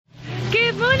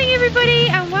everybody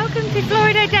and welcome to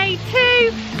Florida Day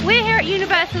 2. We're here at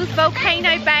Universal's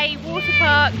Volcano Bay water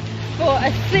park for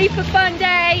a super fun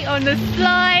day on the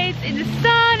slides, in the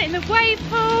sun, in the wave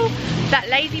pool. That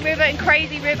lazy river and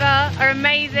crazy river are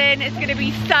amazing. It's going to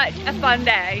be such a fun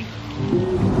day.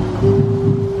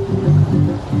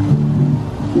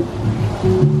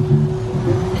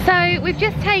 So we've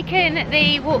just taken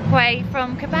the walkway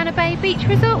from Cabana Bay Beach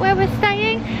Resort where we're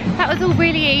staying. That was all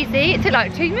really easy. It took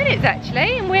like 2 minutes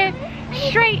actually, and we're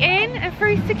straight in and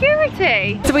through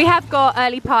security. So we have got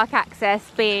early park access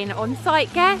being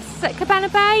on-site guests at Cabana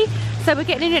Bay. So we're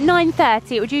getting in at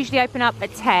 9:30. It would usually open up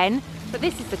at 10, but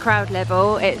this is the crowd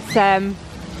level. It's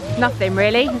nothing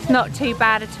really. It's not too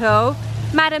bad at all.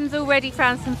 Madam's already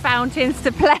found some fountains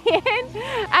to play in,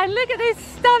 and look at this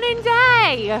stunning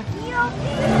day.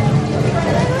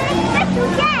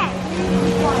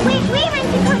 We went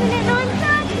to come in at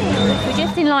 9:30. We're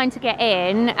just in line to get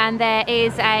in, and there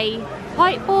is a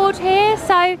height board here,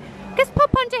 so just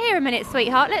pop under here a minute,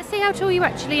 sweetheart. Let's see how tall you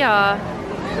actually are.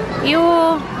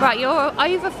 You're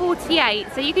over 48,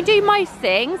 so you can do most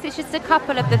things. It's just a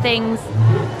couple of the things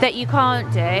that you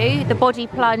can't do, the body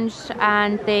plunge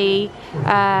and the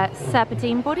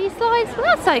serpentine body slides.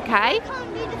 Well, that's okay. You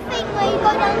can't do the thing where you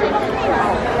go down the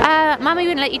volcano. Mummy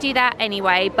wouldn't let you do that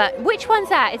anyway, but which one's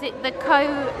that? Is it the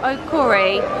Cove?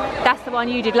 That's the one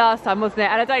you did last time, wasn't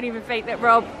it? And I don't even think that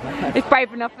Rob is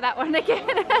brave enough for that one again.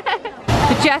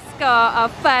 We just got our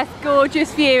first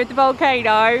gorgeous view of the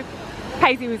volcano.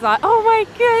 Paisley was like, oh my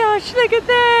gosh, look at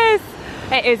this.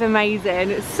 It is amazing.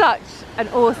 It's such an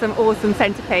awesome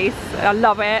centerpiece. I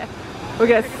love it. We're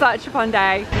gonna have such a fun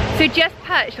day. So just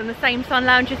perched on the same sun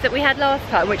lounges that we had last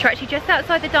time, which are actually just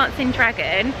outside the Dancing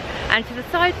Dragon and to the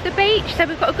side of the beach. So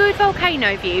we've got a good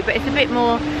volcano view, but it's a bit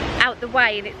more out the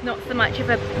way and it's not so much of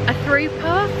a through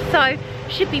path. So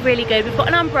should be really good. We've got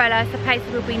an umbrella, so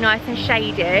Paisley will be nice and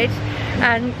shaded.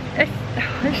 And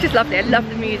it's just lovely. I love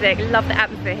the music, I love the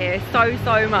atmosphere here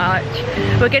so much.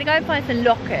 We're gonna go and find some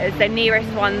lockers, the nearest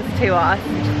ones to us,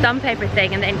 just dump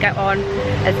everything and then go on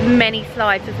as many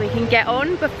slides as we can get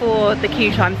on before the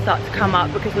queue time starts to come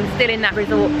up, because we're still in that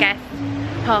resort guest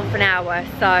half an hour,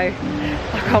 so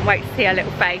I can't wait to see her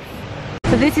little face.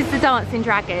 So this is the Dancing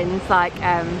Dragons like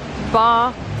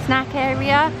bar snack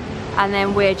area, and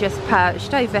then we're just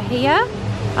perched over here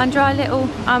under our little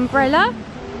umbrella.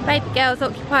 Baby girl's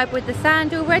occupied with the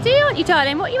sand already, aren't you,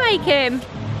 darling? What are you making?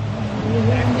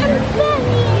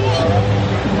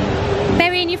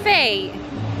 Burying your feet.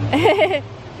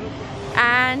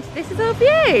 And this is our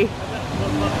view.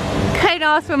 Couldn't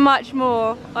ask for much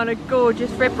more on a gorgeous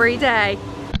ribbery day.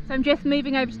 So I'm just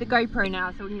moving over to the GoPro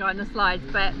now so we can go on the slides,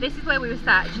 but this is where we were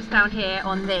sat, just down here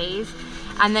on these.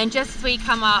 And then just as we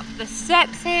come up the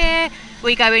steps here,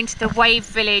 we go into the Wave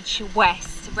Village West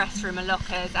restroom and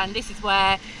lockers, and this is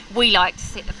where we like to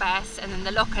sit the best, and then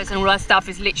the lockers and all our stuff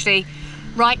is literally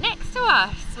right next to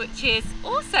us, which is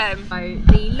awesome. So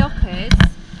the lockers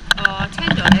are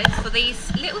 $10 for these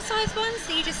little size ones,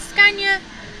 so you just scan your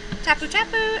tapu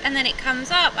and then it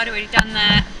comes up. I'd already done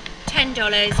that. $10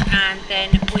 and then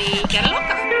we get a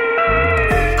locker.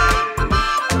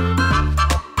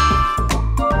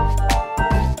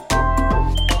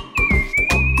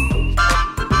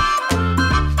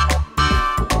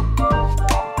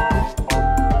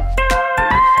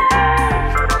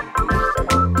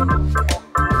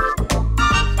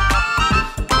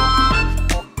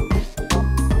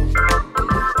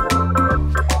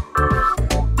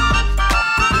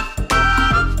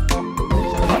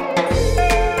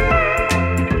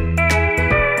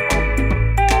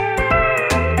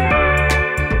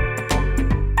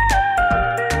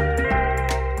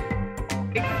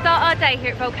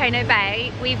 Here at Volcano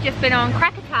Bay, we've just been on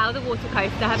Krakatoa, the water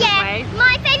coaster, haven't we?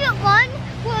 My favourite one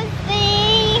was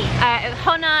the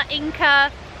Hana, Inca,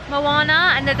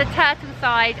 Moana, and there's a turtle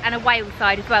side and a whale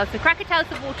side as well. So Krakatoa's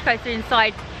the water coaster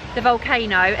inside the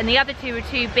volcano, and the other two are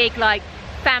two big like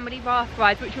family raft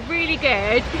rides, which are really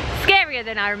good. Scarier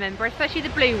than I remember, especially the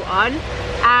blue one.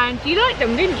 And you liked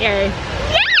them, didn't you?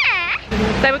 Yeah!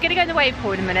 So we're going to go in the wave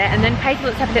pool in a minute, and then Paisley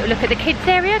wants to have a little look at the kids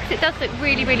area, because it does look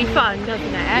really fun, doesn't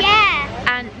it? Yeah!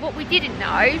 And what we didn't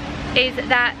know is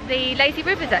that the lazy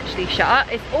river's actually shut.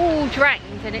 It's all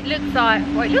drained, and it looks like,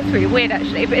 well, it looks really weird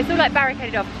actually, but it's all like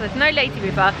barricaded off, so there's no lazy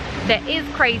river. There is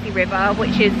crazy river,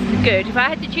 which is good. If I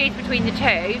had to choose between the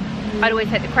two, I'd always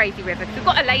take the crazy river, because we've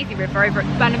got a lazy river over at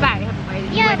Cabana Bay, haven't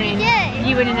we? Yeah, we do.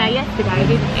 You went in there yesterday,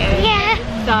 didn't you? Yeah.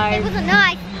 So it wasn't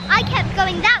nice. I kept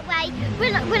going that way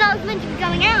when I was meant to be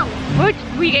going out.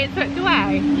 Were you getting swept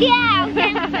away? Yeah, I was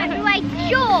getting swept away,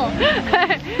 sure.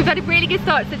 We've had a really good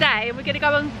start today, and we're going to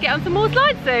go and get on some more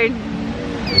slides soon.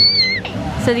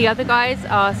 So the other guys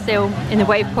are still in the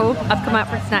wave pool. I've come out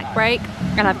for a snack break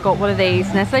and I've got one of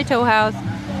these Nestle Toll House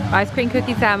ice cream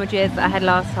cookie sandwiches that I had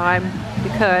last time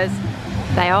because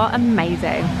they are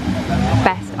amazing.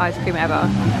 Best ice cream ever.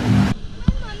 My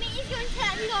mummy is going to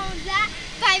let me go on that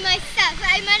by myself, but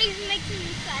I managed to make some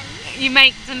friends. You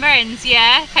make some friends,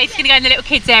 yeah? Kate's gonna go in the little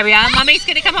kids area. Mummy's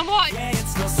gonna come and watch. Yeah,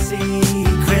 it's no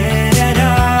secret at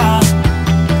all.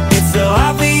 It's so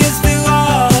obvious to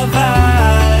all of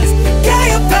us. Yeah,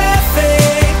 you're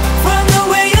perfect from the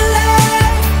way you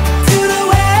laugh to the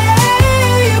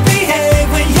way you behave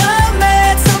when you're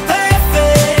mad. So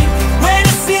perfect when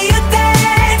I see you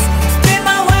dance, spin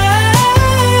my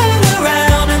world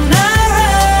around and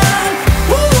around.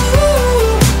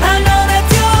 Woo, I know that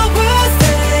you're worth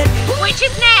it. Which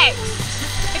is next?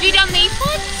 Have you done these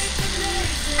ones?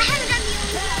 I haven't done the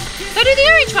orange one. Go do the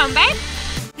orange one, babe.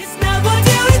 It's not what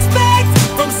you expect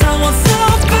from someone so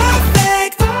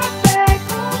perfect.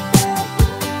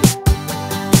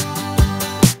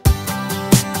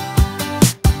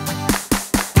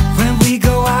 When we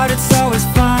go out, it's always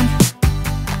fun.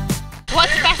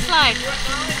 What's the best slide?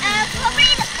 Probably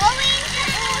the orange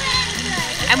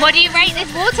one. And what do you rate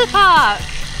this water park?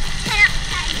 10 out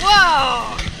of 10.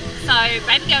 Whoa! So,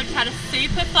 baby girl just had a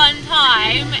super fun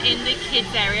time in the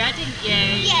kids area, didn't you?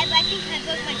 Yeah, but I think I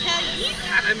broke my toes. You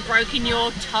haven't broken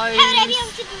your toes. How would I be able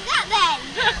to do that then?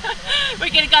 We're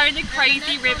going to go in the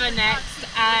crazy river next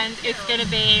and it's going to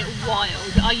be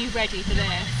wild. Are you ready for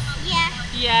this? Yeah.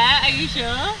 Yeah, are you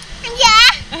sure? Yeah.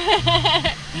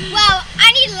 Well, I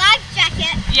need a life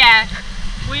jacket. Yeah,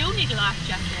 we all need a life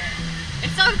jacket.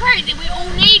 It's so crazy, we all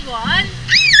need one.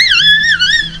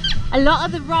 A lot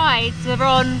of the rides are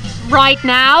on Ride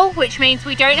Now, which means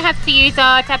we don't have to use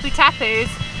our tapu-tapus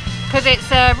because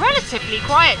it's a relatively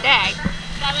quiet day.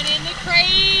 Going in the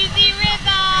crazy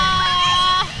river!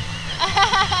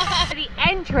 The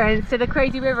entrance to the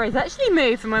crazy river has actually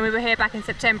moved from when we were here back in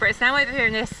September. It's now over here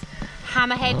in this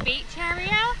Hammerhead Beach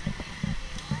area,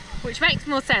 which makes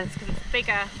more sense because it's a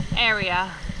bigger area,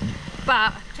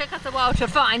 but it took us a while to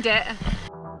find it.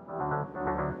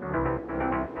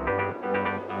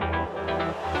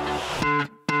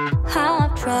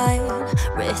 I've tried,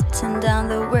 written down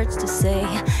the words to say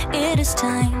it is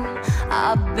time.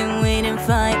 I've been waiting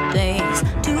 5 days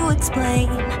to explain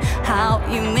how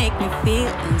you make me feel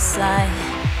inside.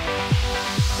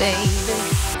 Baby,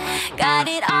 got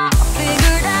it all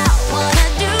figured out, wanna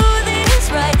do this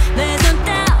right. There's no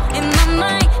doubt in my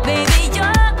mind, baby,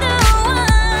 you're the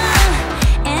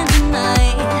one. And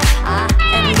tonight, I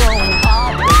am going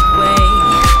all the way.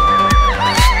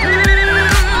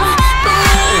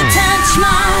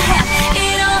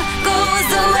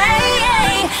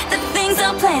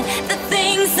 The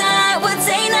things I would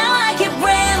say, now I keep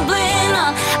rambling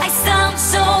on. I sound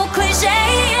so cliche.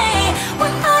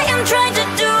 What I am trying to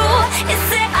do is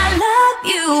say I love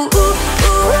you. Ooh, ooh,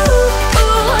 ooh,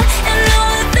 ooh. And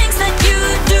all the things that you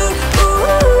do.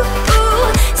 Ooh,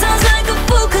 ooh. Sounds like a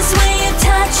fool, 'cause when you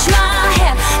touch my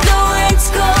hair, the words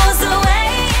goes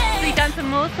away. We've done some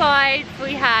more slides.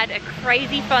 We had a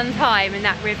crazy fun time in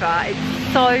that river. It's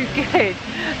so good.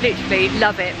 Literally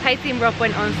love it. Pacey and Rob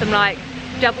went on some like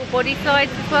double body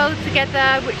slides as well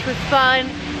together, which was fun.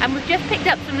 And we've just picked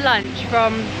up some lunch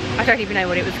from, I don't even know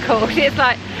what it was called. It's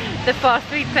like the fast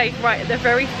food place right at the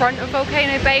very front of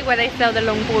Volcano Bay where they sell the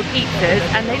longboard pizzas,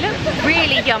 and they look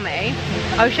really yummy.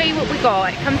 I'll show you what we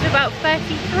got. It comes to about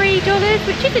 $33,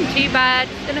 which isn't too bad.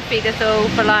 It's gonna feed us all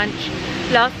for lunch.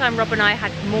 Last time Rob and I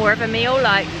had more of a meal,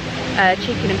 like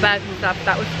chicken and burgers and stuff,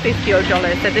 that was $50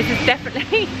 odd. So this is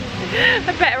definitely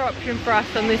a better option for us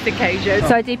on this occasion.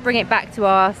 So I did bring it back to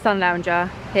our sun lounger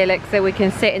here, look, so we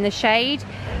can sit in the shade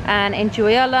and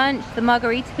enjoy our lunch. The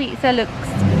margarita pizza looks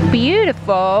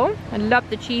beautiful. I love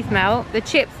the cheese melt. The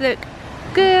chips look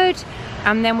good.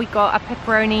 And then we got a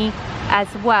pepperoni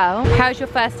as well. How's your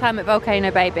first time at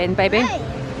Volcano Bay been, baby? Hey.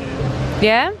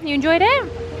 Yeah? You enjoyed it?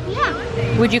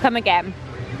 Yeah. Would you come again?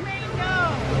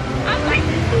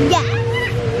 Yeah.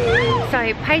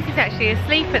 So Pacey's actually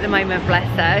asleep at the moment, bless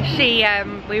her. She,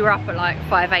 we were up at like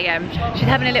 5 AM. She's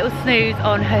having a little snooze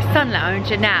on her sun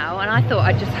lounger now, and I thought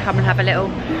I'd just come and have a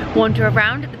little wander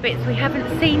around at the bits we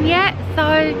haven't seen yet. So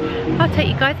I'll take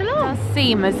you guys along. It does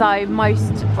seem as though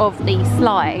most of the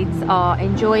slides are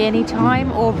enjoy any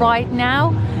time or ride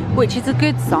now, which is a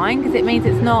good sign because it means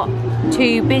it's not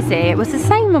too busy. It was the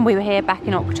same when we were here back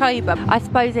in October. I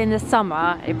suppose in the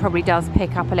summer it probably does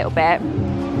pick up a little bit.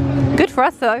 Good for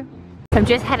us though. I'm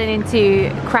just heading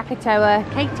into Krakatoa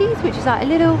Katie's, which is like a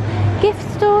little gift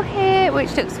store here,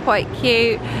 which looks quite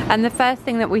cute. And the first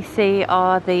thing that we see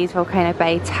are these Volcano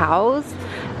Bay towels,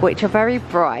 which are very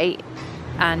bright.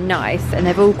 and nice, and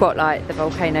they've all got like the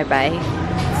Volcano Bay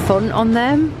font on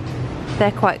them.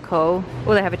 They're quite cool.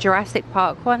 Oh, they have a Jurassic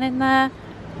Park one in there,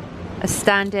 a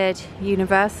standard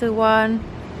Universal one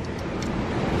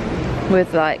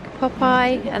with like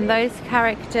Popeye and those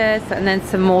characters, and then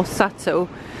some more subtle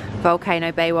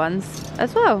Volcano Bay ones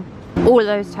as well. All of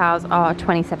those towels are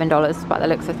 $27 by the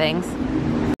looks of things.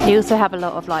 You also have a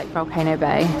lot of like Volcano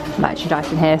Bay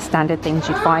merchandise in here, standard things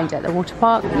you'd find at the water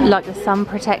park, like the sun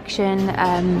protection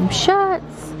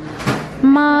shirts,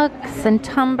 mugs and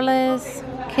tumblers,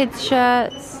 kids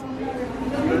shirts,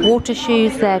 water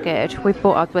shoes. They're good. We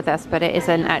brought ours with us, but it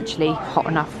isn't actually hot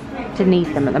enough to need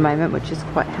them at the moment, which is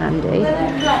quite handy.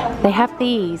 They have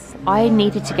these. I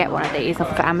needed to get one of these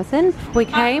off of Amazon before we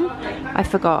came. I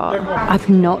forgot. I've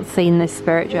not seen this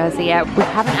Spirit jersey yet. We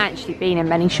haven't actually been in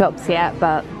many shops yet,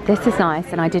 but this is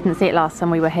nice, and I didn't see it last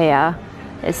time we were here.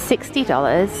 It's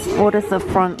 $60. What does the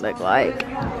front look like?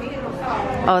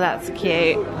 Oh, that's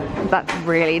cute. That's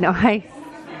really nice.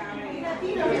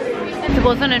 There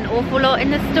wasn't an awful lot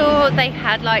in the store. They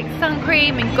had like sun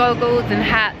cream and goggles and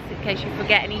hats in case you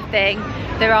forget anything.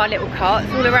 There are little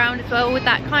carts all around as well with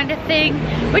that kind of thing,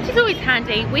 which is always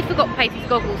handy. We forgot Pacey's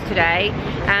goggles today,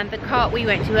 and the cart we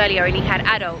went to earlier only had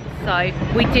adults, so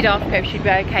we did ask her if she'd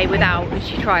be okay without, and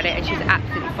she tried it and she's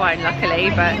absolutely fine, luckily.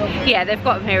 But yeah, they've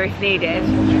got them here if needed.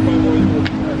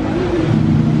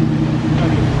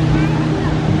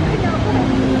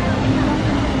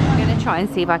 Try and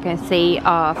see if I can see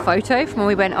our photo from when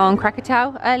we went on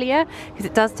Krakatoa earlier, because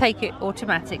it does take it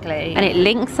automatically and it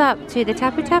links up to the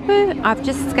Tapu Tapu. I've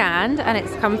just scanned and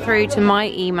it's come through to my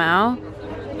email.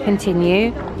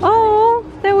 Continue. Oh,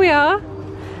 there we are.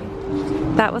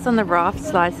 That was on the raft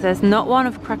slide, so there's not one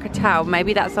of Krakatoa.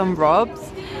 Maybe that's on Rob's.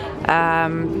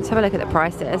 Let's have a look at the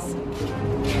prices.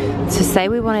 So say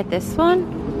we wanted this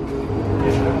one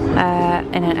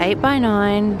in an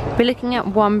 8x9, we're looking at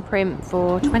one print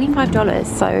for $25,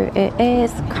 so it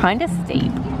is kind of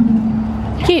steep.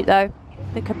 Cute though.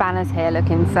 The cabanas here look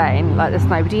insane. Like, there's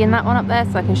nobody in that one up there,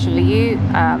 so I can show you.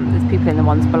 There's people in the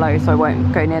ones below, so I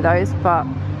won't go near those, but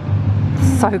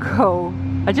so cool.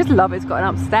 I just love it's got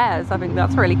an upstairs. I think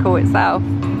that's really cool itself.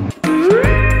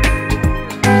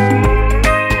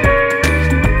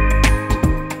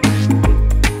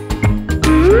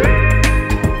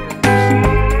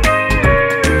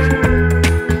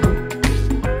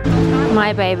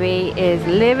 My baby is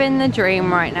living the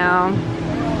dream right now.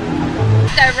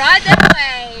 So ride the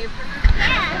wave.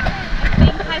 I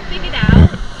think I figured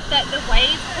out that the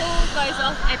wave pool goes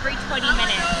off every 20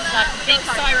 minutes. Like, the big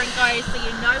siren goes, so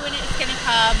you know when it's going to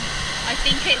come. I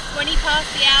think it's 20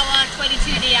 past the hour, 20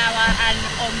 to the hour, and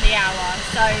on the hour.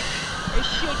 So it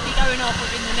should be going off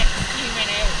within the next few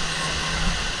minutes.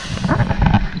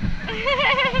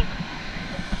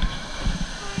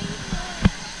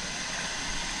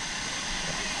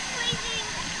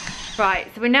 Right,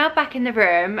 so we're now back in the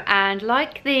room, and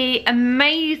like the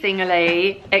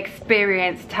amazingly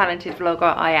experienced, talented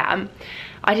vlogger I am,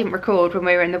 I didn't record when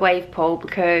we were in the wave pool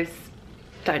because,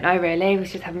 don't know really, I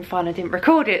was just having fun. I didn't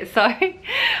record it. So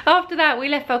after that we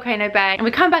left Volcano Bay and we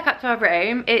come back up to our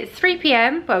room. It's 3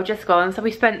 PM, well, just gone, so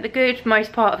we spent the good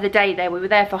most part of the day there. We were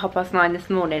there for 9:30 this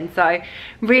morning, so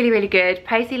really good.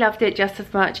 Pacey loved it just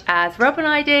as much as Rob and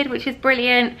I did, which is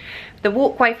brilliant. The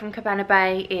walkway from Cabana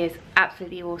Bay is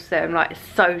absolutely awesome. Like, it's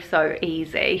so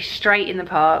easy, straight in the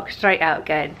park, straight out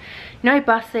again, no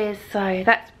buses, so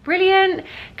that's brilliant.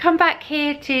 Come back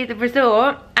here to the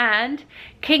resort and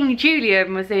King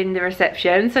Julian was in the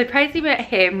reception, so Paisley met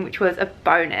him, which was a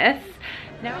bonus.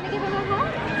 Now I'm gonna give him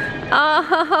a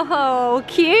hug. Oh,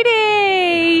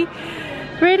 cutie!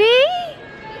 Ready?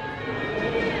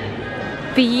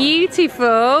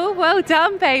 Beautiful. Well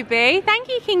done, baby. Thank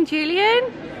you, King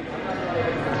Julian.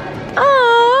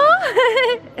 Oh,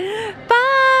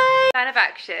 bye. Plan of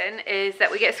action is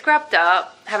that we get scrubbed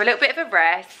up, have a little bit of a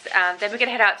rest, and then we're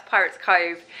gonna head out to Pirates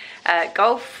Cove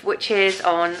Golf, which is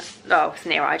on, oh, it's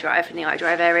near iDrive, in the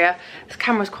iDrive area. This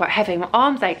camera's quite heavy. My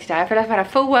arms ache today. I feel like I've had a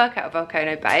full workout at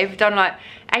Volcano Bay. We've done like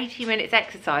 80 minutes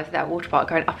exercise at that water park,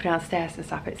 going up and down stairs and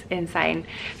stuff. It's insane.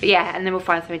 But yeah, and then we'll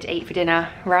find something to eat for dinner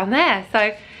around there.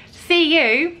 So see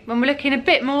you when we're looking a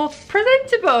bit more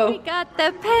presentable. We got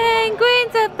the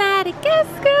penguins of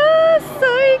Madagascar,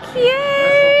 so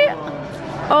cute.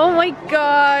 Oh my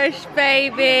gosh,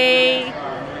 baby.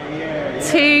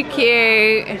 Too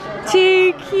cute,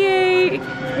 too cute.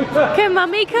 Can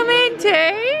mummy come in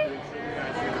too?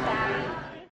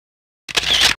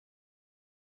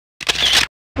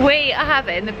 We are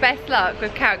having the best luck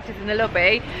with characters in the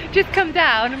lobby. Just come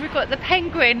down and we've got the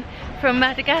penguin from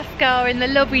Madagascar in the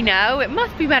lobby now. It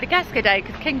must be Madagascar Day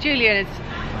because King Julian is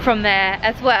from there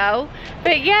as well.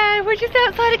 But yeah, we're just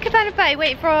outside of Cabana Bay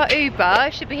waiting for our Uber.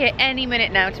 Should be here any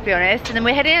minute now, to be honest. And then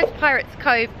we're heading out to Pirates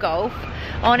Cove Golf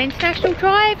on International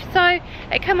Drive. So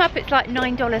it come up, it's like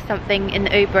 $9 something in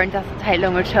the Uber and doesn't take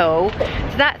long at all. So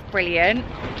that's brilliant.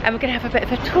 And we're gonna have a bit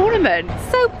of a tournament.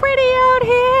 So pretty out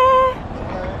here.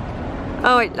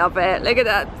 Oh, I love it. Look at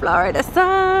that Florida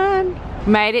sun.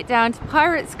 Made it down to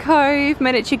Pirates Cove,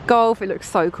 miniature golf. It looks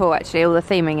so cool actually, all the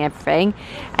theming, everything.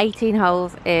 18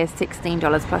 holes is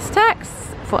 $16 plus tax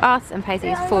for us, and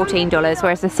Paisley is $14,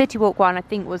 whereas the City Walk one I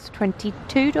think was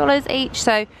 $22 each,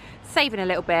 so saving a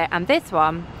little bit. And this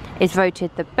one is voted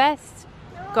the best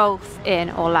golf in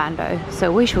Orlando,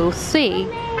 so we shall see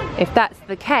if that's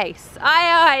the case.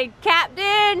 Aye aye,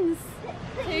 captains!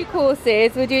 2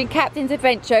 courses. We're doing Captain's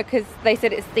Adventure because they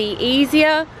said it's the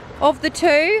easier of the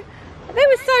two. They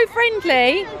were so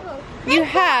friendly. You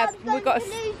have. We've got a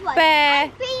spare.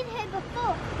 I've been here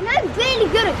before and I'm really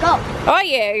good at golf. Are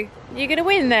you? You're going to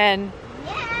win then?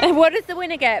 Yeah. And what does the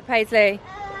winner get, Paisley?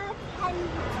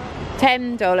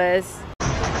 $10.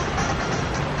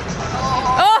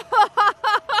 Oh!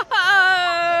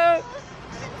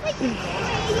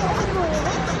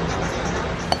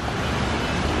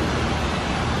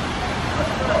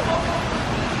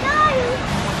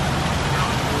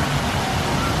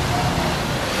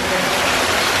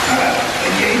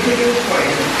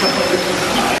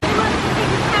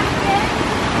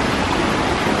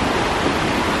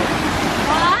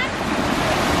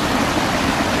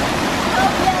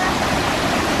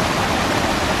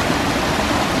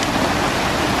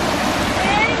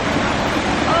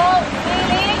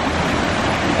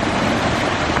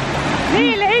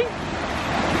 Really?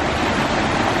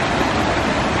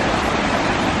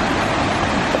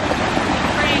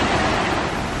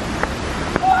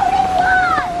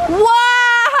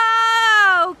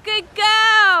 Wow! Good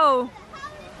girl!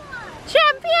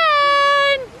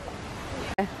 Champion!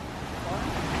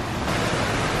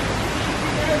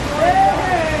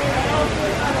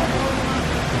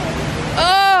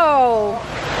 Oh!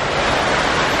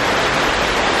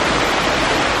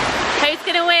 Who's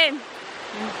gonna win?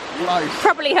 Close.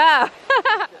 Probably her.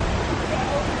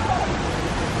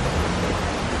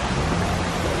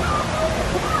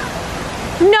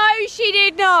 No, she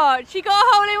did not. She got a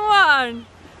hole in one.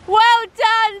 Well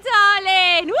done,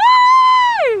 darling.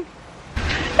 Woo!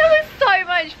 That was so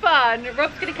much fun.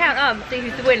 Rob's gonna count up and see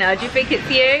who's the winner. Do you think it's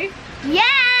you? Yeah.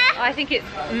 I think it's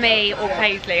me or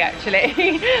Paisley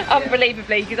actually.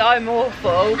 Unbelievably, because I'm awful.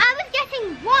 I was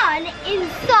getting one in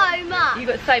so much. You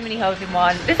got so many holes in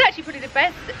one. This is actually probably the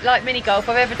best like mini golf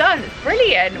I've ever done. It's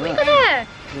brilliant. What you got there?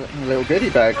 A little goodie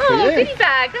bag for Oh, you. goodie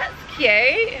bag. That's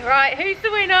cute. Right, who's the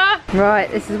winner?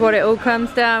 Right, this is what it all comes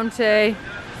down to.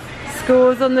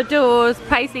 Scores on the doors.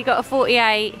 Paisley got a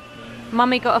 48.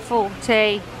 Mummy got a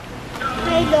 40.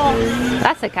 I lost.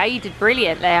 That's okay. You did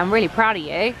brilliantly. I'm really proud of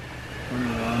you.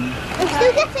 I'm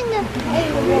still getting the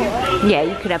reward. Yeah,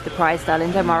 you could have the prize,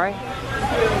 darling. Don't worry.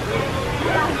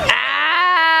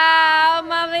 Ah,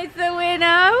 Mummy's the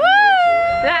winner. Woo!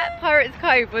 That Pirates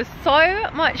Cove was so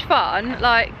much fun.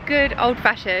 Like good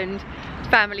old-fashioned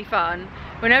family fun.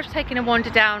 We're now just taking a wander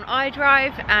down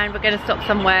I-Drive and we're going to stop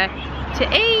somewhere to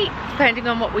eat, depending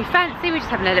on what we fancy. We're just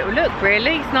having a little look,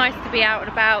 really. It's nice to be out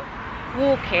and about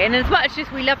walking. As much as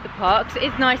we love the parks,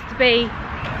 it's nice to be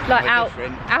like out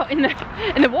in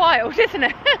the wild, isn't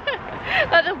it?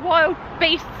 Like the wild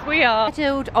beasts we are.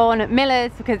 Settled on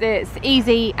Miller's because it's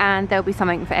easy and there'll be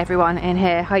something for everyone in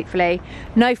here, hopefully.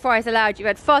 No fries allowed. You've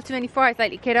had far too many fries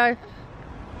lately, kiddo.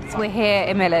 So we're here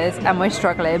in Miller's and we're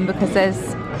struggling because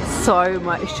there's so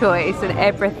much choice and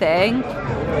everything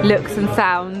looks and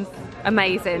sounds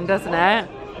amazing, doesn't it?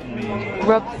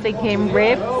 Rob's thinking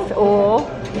ribs or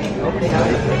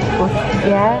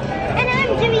yeah. And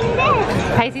I'm doing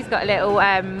this. Paisley's got a little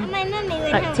My mummy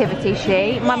will activity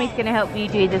sheet. Mummy's going to help you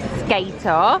do the skate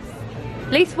off.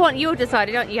 At least what you're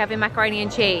decided, aren't you? Having macaroni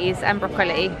and cheese and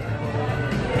broccoli.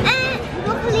 And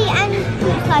broccoli and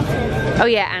fruit slices. Oh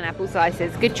yeah, and apple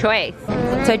slices. Good choice.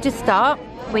 So to start,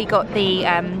 we got the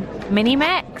mini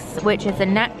mix, which is the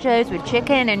nachos with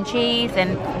chicken and cheese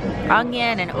and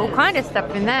onion and all kind of stuff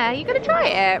in there. You gonna try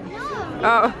it?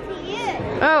 No.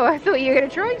 Oh, I thought you were gonna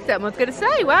try some. I was gonna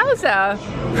say, wowza.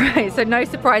 Right, so no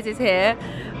surprises here.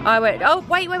 I went, oh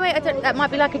wait, I don't, that might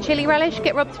be like a chili relish.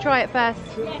 Get Rob to try it first.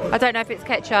 I don't know if it's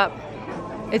ketchup.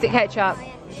 Is it ketchup?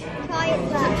 Try it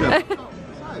first.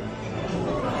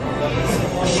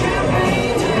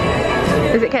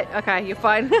 Is it okay, you're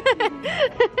fine.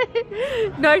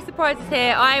 No surprises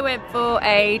here. I went for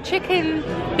a chicken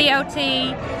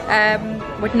BLT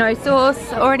with no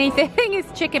sauce or anything.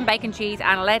 It's chicken, bacon, cheese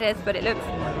and lettuce, but it looks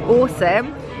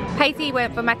awesome. Katie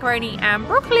went for macaroni and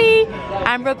broccoli,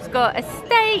 and Rob's got a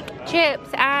steak, chips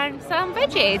and some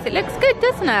veggies. It looks good,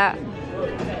 doesn't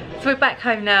it? So we're back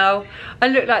home now. I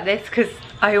look like this because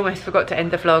I almost forgot to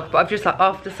end the vlog, but I've just like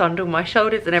after sunned all my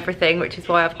shoulders and everything, which is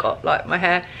why I've got like my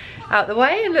hair out the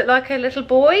way and look like a little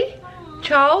boy,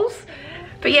 Charles.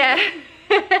 But yeah,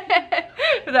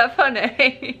 is that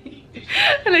funny?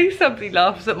 At least somebody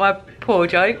laughs at my poor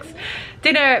jokes.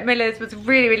 Dinner at Miller's was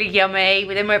really yummy.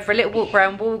 We then went for a little walk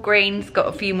around Walgreens, got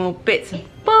a few more bits and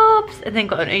bobs, and then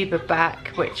got an Uber back,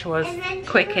 which was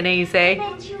quick and easy.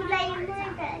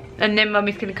 And then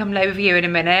Mummy's gonna come lay with you in a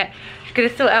minute. She's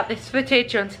gonna sort out this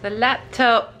footage onto the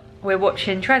laptop. We're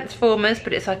watching Transformers,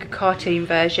 but it's like a cartoon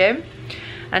version.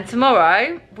 And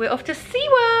tomorrow, we're off to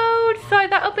SeaWorld. So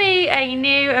that'll be a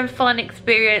new and fun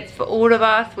experience for all of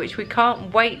us, which we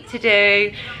can't wait to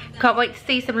do. Can't wait to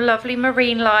see some lovely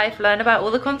marine life, learn about all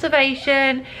the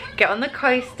conservation, get on the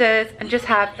coasters, and just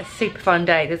have a super fun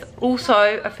day. There's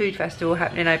also a food festival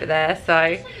happening over there,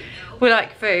 so we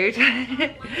like food.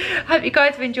 Hope you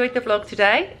guys have enjoyed the vlog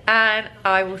today, and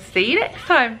I will see you next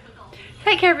time.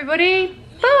 Take care, everybody.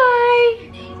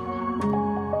 Bye.